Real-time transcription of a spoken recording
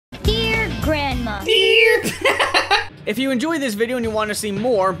grandma. If you enjoyed this video and you want to see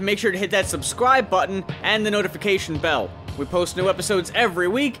more, make sure to hit that subscribe button and the notification bell. We post new episodes every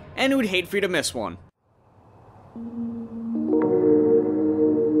week, and we'd hate for you to miss one.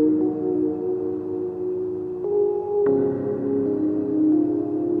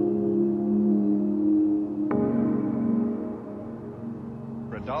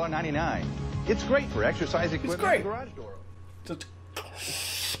 For $1.99. It's great for exercise equipment. It's great. Garage door.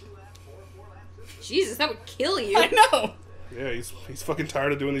 Jesus, that would kill you. I know. Yeah, he's fucking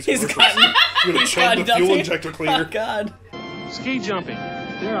tired of doing these He's commercials. gotten. He's gonna chug the fuel injector cleaner. Oh God. Ski jumping.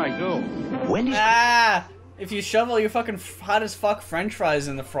 There I go. Wendy's. Ah! If you shovel your fucking hot as fuck French fries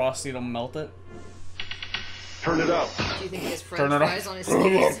in the frosty, it'll melt it. Turn it up. Do you think he has Turn French it fries up. on his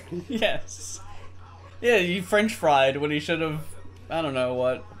skis? Yes. Yeah, you French fried when he should have. I don't know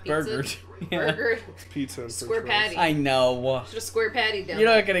what. Pizza? Burgered. Yeah. Burger. Pizza and Square French fries. patty. I know. Should have square patty down You're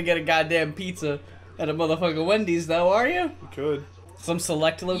there. not gonna get a goddamn pizza at a motherfucking Wendy's, though, are you? You could. Some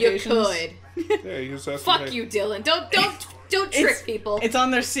select You locations. could. Yeah, you just have to Fuck make- you, Dylan. Don't trick people. It's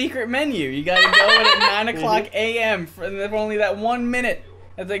on their secret menu. You gotta go in at 9 o'clock a.m. for only that 1 minute.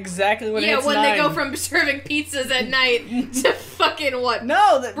 That's exactly when yeah, it's when 9. they go from serving pizzas at night to fucking what?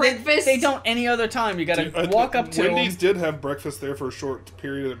 No, breakfast. They don't any other time. You gotta Dude, walk up to Wendy's them. did have breakfast there for a short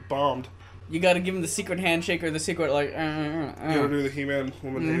period. It bombed. You gotta give them the secret handshake or the secret like. You gotta do the He-Man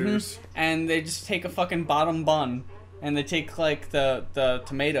woman haters. And they just take a fucking bottom bun, and they take like the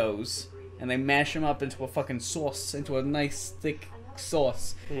tomatoes, and they mash them up into a fucking sauce, into a nice thick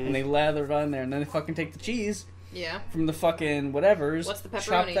sauce, and they lather it on there, and then they fucking take the cheese Yeah. from the fucking whatevers. What's the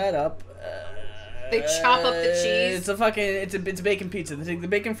Chop pepperoni? that up. They chop up the cheese. It's a fucking it's a bacon pizza. They take the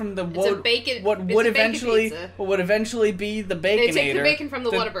bacon from the It's a bacon. what it's would a bacon eventually pizza. what would eventually be the Baconator. They take the bacon from the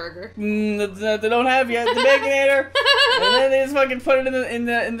Whataburger. That they don't have yet, the Baconator, and then they just fucking put it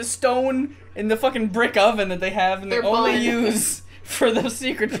in the stone in the fucking brick oven that they have, and they Their only bun. use for those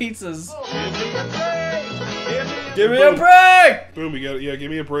secret pizzas. Give me a break! Boom, we got it. Yeah,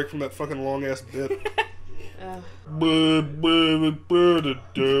 give me a break from that fucking long ass bit.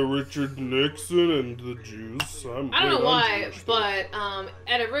 Richard Nixon and the Jews. I don't know why, but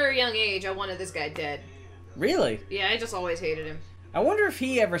at a very young age, I wanted this guy dead. Really? Yeah, I just always hated him. I wonder if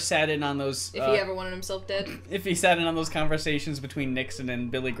he ever sat in on those. If he ever wanted himself dead. If he sat in on those conversations between Nixon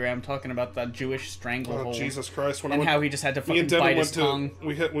and Billy Graham talking about the Jewish Oh, stranglehold. Jesus Christ! When And I went, how he just had to me fucking and Devin bite went his to tongue.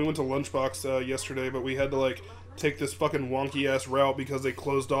 we went to Lunchbox yesterday, but we had to like take this fucking wonky ass route because they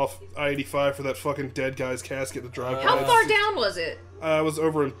closed off I-85 for that fucking dead guy's casket to drive. How past. far down was it? I was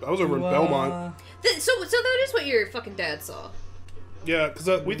over in Belmont. So that is what your fucking dad saw. Yeah,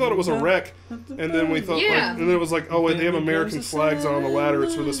 because we thought it was a wreck, and then we thought, Yeah. and then it was like, oh wait, they have American flags on the ladder.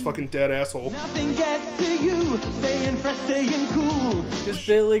 It's for this fucking dead asshole. Nothing gets to you, staying fresh, staying cool. Because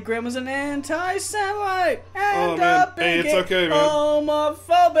Billy Graham was an anti-Semite and man. a Hey, it's bigot, okay, man.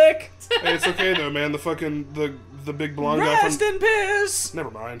 homophobic. Hey, it's okay though, man. The fucking the big blonde guy Rest from. in peace. Never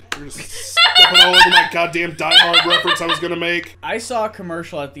mind. You're just stepping all over my goddamn Die Hard reference I was gonna make. I saw a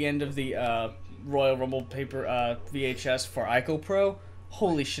commercial at the end of the Royal Rumble paper VHS for IcoPro.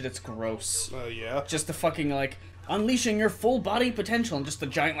 Holy shit, it's gross. Yeah. Just the fucking like unleashing your full body potential and just the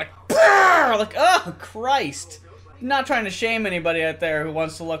giant like brrr, like oh Christ. Not trying to shame anybody out there who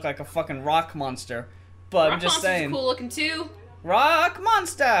wants to look like a fucking rock monster, but I'm just Monster's saying. cool looking too. Rock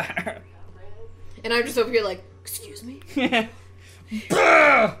monster. And I'm just over here like, excuse me?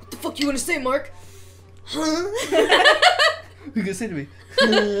 Brrr. What the fuck you want to say, Mark? Huh? What you gonna say to me?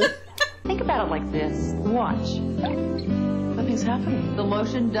 Think about it like this. Watch. Nothing's happening. The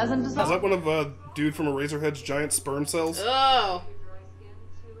lotion doesn't dissolve. Is that one of dude from Eraserhead's giant sperm cells? Oh.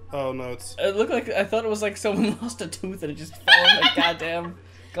 Oh no, it's. It looked like I thought it was like someone lost a tooth and it just fell in like goddamn.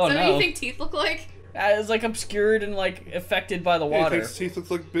 Oh Is that no! what you think teeth look like? It's like obscured and like affected by the Hey, water. his teeth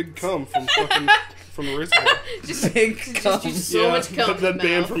look like Big Cum from fucking from Eraserhead. Just Big cum. just so much cum. that in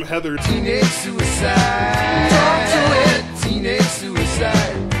band mouth. from Heather. Teenage suicide. Talk to it. Teenage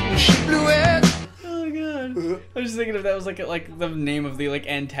suicide. She blew it. Oh god! I was just thinking if that was like the name of the like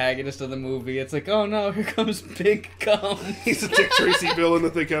antagonist of the movie. It's like, oh no, here comes Big Cum. He's a Dick Tracy villain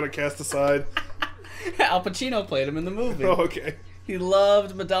that they kind of cast aside. Al Pacino played him in the movie. Oh, okay. He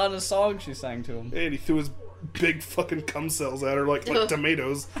loved Madonna's song she sang to him. And he threw his big fucking cum cells at her like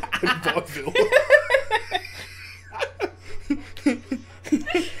tomatoes in vaudeville.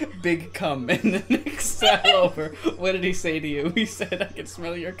 Big cum. And the next time over, what did he say to you? He said, I can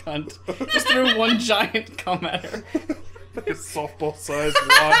smell your cunt. Just threw one giant cum at her. Like a softball-sized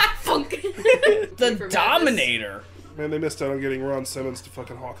wad. Funk. The Dominator. Man, they missed out on getting Ron Simmons to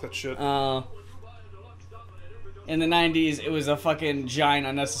fucking hawk that shit. In the 90s, it was a fucking giant,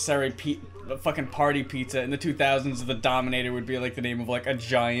 unnecessary fucking party pizza. In the 2000s, the Dominator would be like the name of like a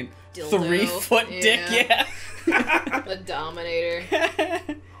giant Dildo. 3-foot dick. Yeah. The Dominator.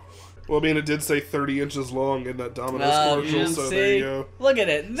 Well, I mean, it did say 30 inches long in that Domino's commercial, Yeah, so see? there you go. Look at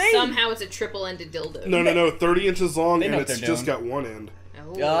it. Somehow it's a triple-ended dildo. No, 30 inches long, They know and what it's they're just doing. got one end.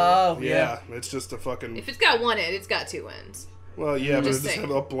 Oh, Yeah, it's just a fucking... If it's got one end, it's got two ends. Well, yeah, but it Just just saying.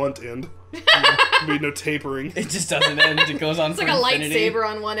 have a blunt end. There'd be no tapering. It just doesn't end. It goes on It's for like a infinity. lightsaber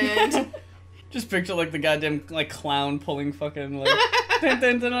on one end. Just picture like the goddamn like clown pulling fucking like dun,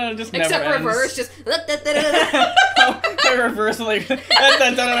 dun, dun, dun, just never Except ends. reverse, just. They reverse like dun,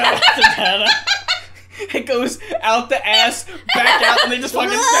 dun, dun, dun, dun, dun. It goes out the ass, back out, and they just fucking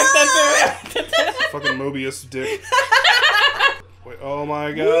dun, dun, dun, dun, dun. Fucking Mobius dick. Wait, oh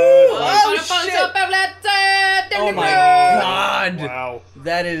my god. Oh shit! Oh my god! Wow.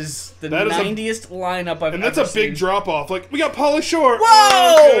 That is the That is a- 90th lineup I've And that's ever a big seen. drop off. Like, we got Pauly Shore.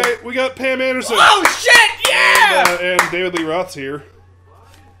 Whoa! Okay, we got Pam Anderson. Oh shit! Yeah! And David Lee Roth's here.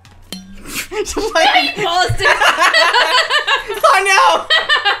 Like, Paused it. I know!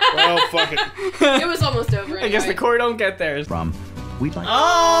 Well, fuck it. It was almost over. Anyway. I guess the core don't get theirs. We'd like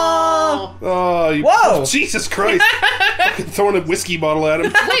Oh! Oh, you, Whoa! Jesus Christ. Fucking throwing a whiskey bottle at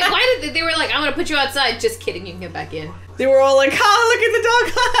him. Wait, why did they were like, I'm gonna put you outside? Just kidding, you can get back in. They were all like, "Oh, look at the dog!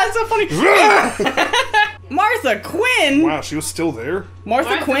 That's so funny." Martha Quinn. Wow, she was still there?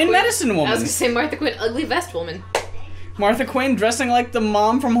 Martha Quinn, medicine I was woman. gonna say Martha Quinn, ugly vest woman. Martha Quinn dressing like the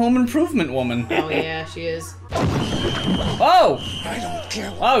mom from Home Improvement woman. Oh yeah, she is. Oh!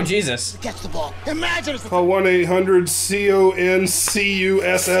 Oh Jesus! Call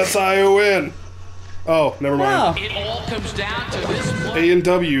 1-800-CONCUSSION. Oh, never mind. Oh. It all comes down to this one. A and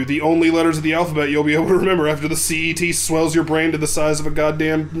W, the only letters of the alphabet you'll be able to remember after the CET swells your brain to the size of a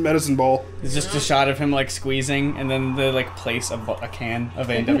goddamn medicine ball. It's just a shot of him like squeezing, and then they like place a can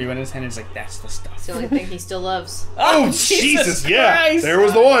of A&W in his hand. And it's like, that's the stuff. It's the only thing he still loves. Oh Jesus, yeah, Christ. there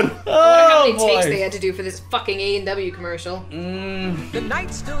was the one. I wonder how Oh many takes they boy! had to do for this fucking A&W commercial. The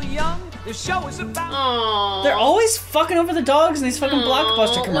night's still young. The show is about. Aww. They're always fucking over the dogs in these fucking Aw,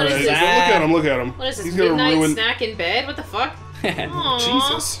 Blockbuster what is commercials. this? Look at him, look at him. What is this, He's gonna midnight ruin... snack in bed? What the fuck? Aww.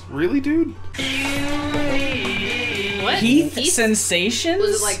 Jesus, really, dude? What? Heath Sensations?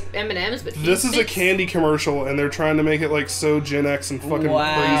 Was it like M&M's, but This is a Bits? candy commercial, and they're trying to make it like so Gen X and fucking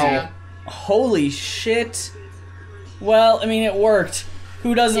Wow. crazy. Holy shit. Well, I mean, it worked.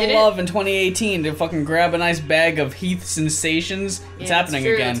 Who doesn't Did it? love in 2018 to fucking grab a nice bag of Heath Sensations? It's Yeah, happening it's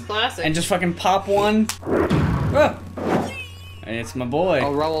true, again. it's classic. And just fucking pop one. Ah. And it's my boy.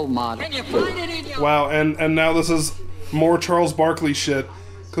 role model. Wow, and now this is more Charles Barkley shit,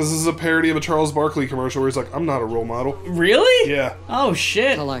 because this is a parody of a Charles Barkley commercial where he's like, I'm not a role model. Really? Yeah. Oh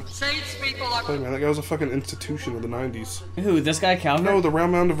shit. Hey man, that guy was a fucking institution of the 90s. Who, this guy Calvin? No, the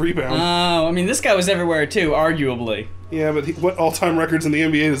round mound of rebound. Oh, I mean, this guy was everywhere too, arguably. Yeah, but what all-time records in the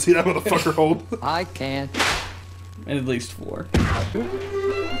NBA does he that motherfucker hold? I can't. At least 4.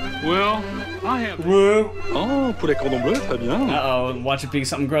 Well, I have. Oh, poulet cordon bleu, très bien. Uh-oh, watch it be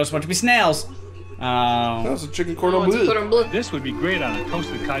something gross. Watch it be snails. That Oh. was a chicken cordon What's bleu. cordon bleu? This would be great on a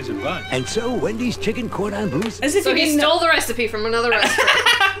toasted Kaiser bun. And so, Wendy's chicken cordon bleu. As if So you he didn't know. stole the recipe from another restaurant.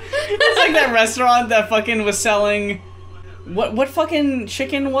 It's like that restaurant that fucking was selling. What fucking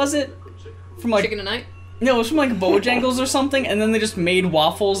chicken was it? From like. Chicken tonight? No, it was from like Bojangles or something, and then they just made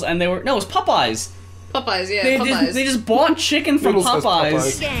waffles, and they were. No, it was Popeyes. Popeyes, yeah, They Popeyes. just, they just bought chicken from Noodles has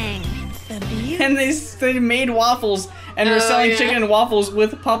Popeyes. And they made waffles and were Oh, selling yeah. chicken and waffles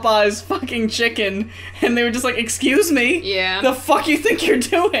with Popeye's fucking chicken, and they were just like, "Excuse me, Yeah. the fuck you think you're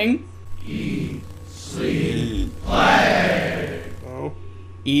doing? Oh.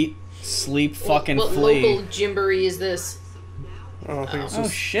 Eat, sleep, fucking What flee." local gymboree is this? I don't think it's Oh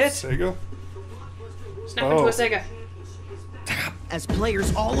just shit! Sega. Snap into Oh. a Sega. As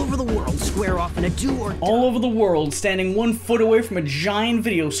players all over the world square off in a do or die. All over the world, standing 1 foot away from a giant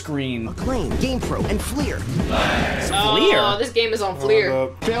video screen. Acclaim, GamePro, and Fleer. Fleer? Oh, this game is on Fleer.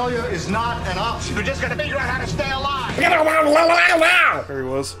 Failure is not an option. You're just gonna figure out how to stay alive. There he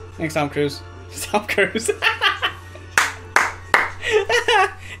was. Thanks, Tom Cruise. Tom Cruise.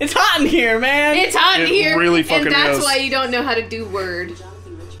 It's hot in here, man. It's hot in It here, really fucking and that's is. why you don't know how to do word.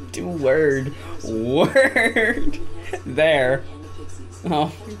 Do word. There.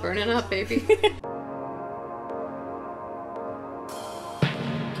 Oh. You're burning up, baby.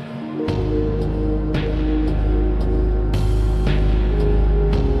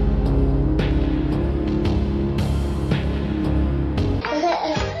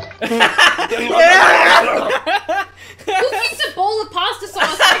 Who keeps a bowl of pasta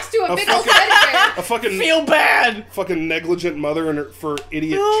sauce next to a big old teddy bear? A A fucking feel bad. Fucking negligent mother and her for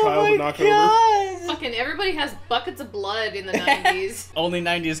idiot Oh child my to knock over. Fucking everybody has buckets of blood in the 90s. Only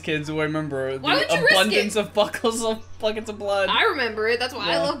 90s kids will remember Why would the you risk abundance it? of buckets of blood. I remember it. That's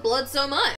why I love blood so much.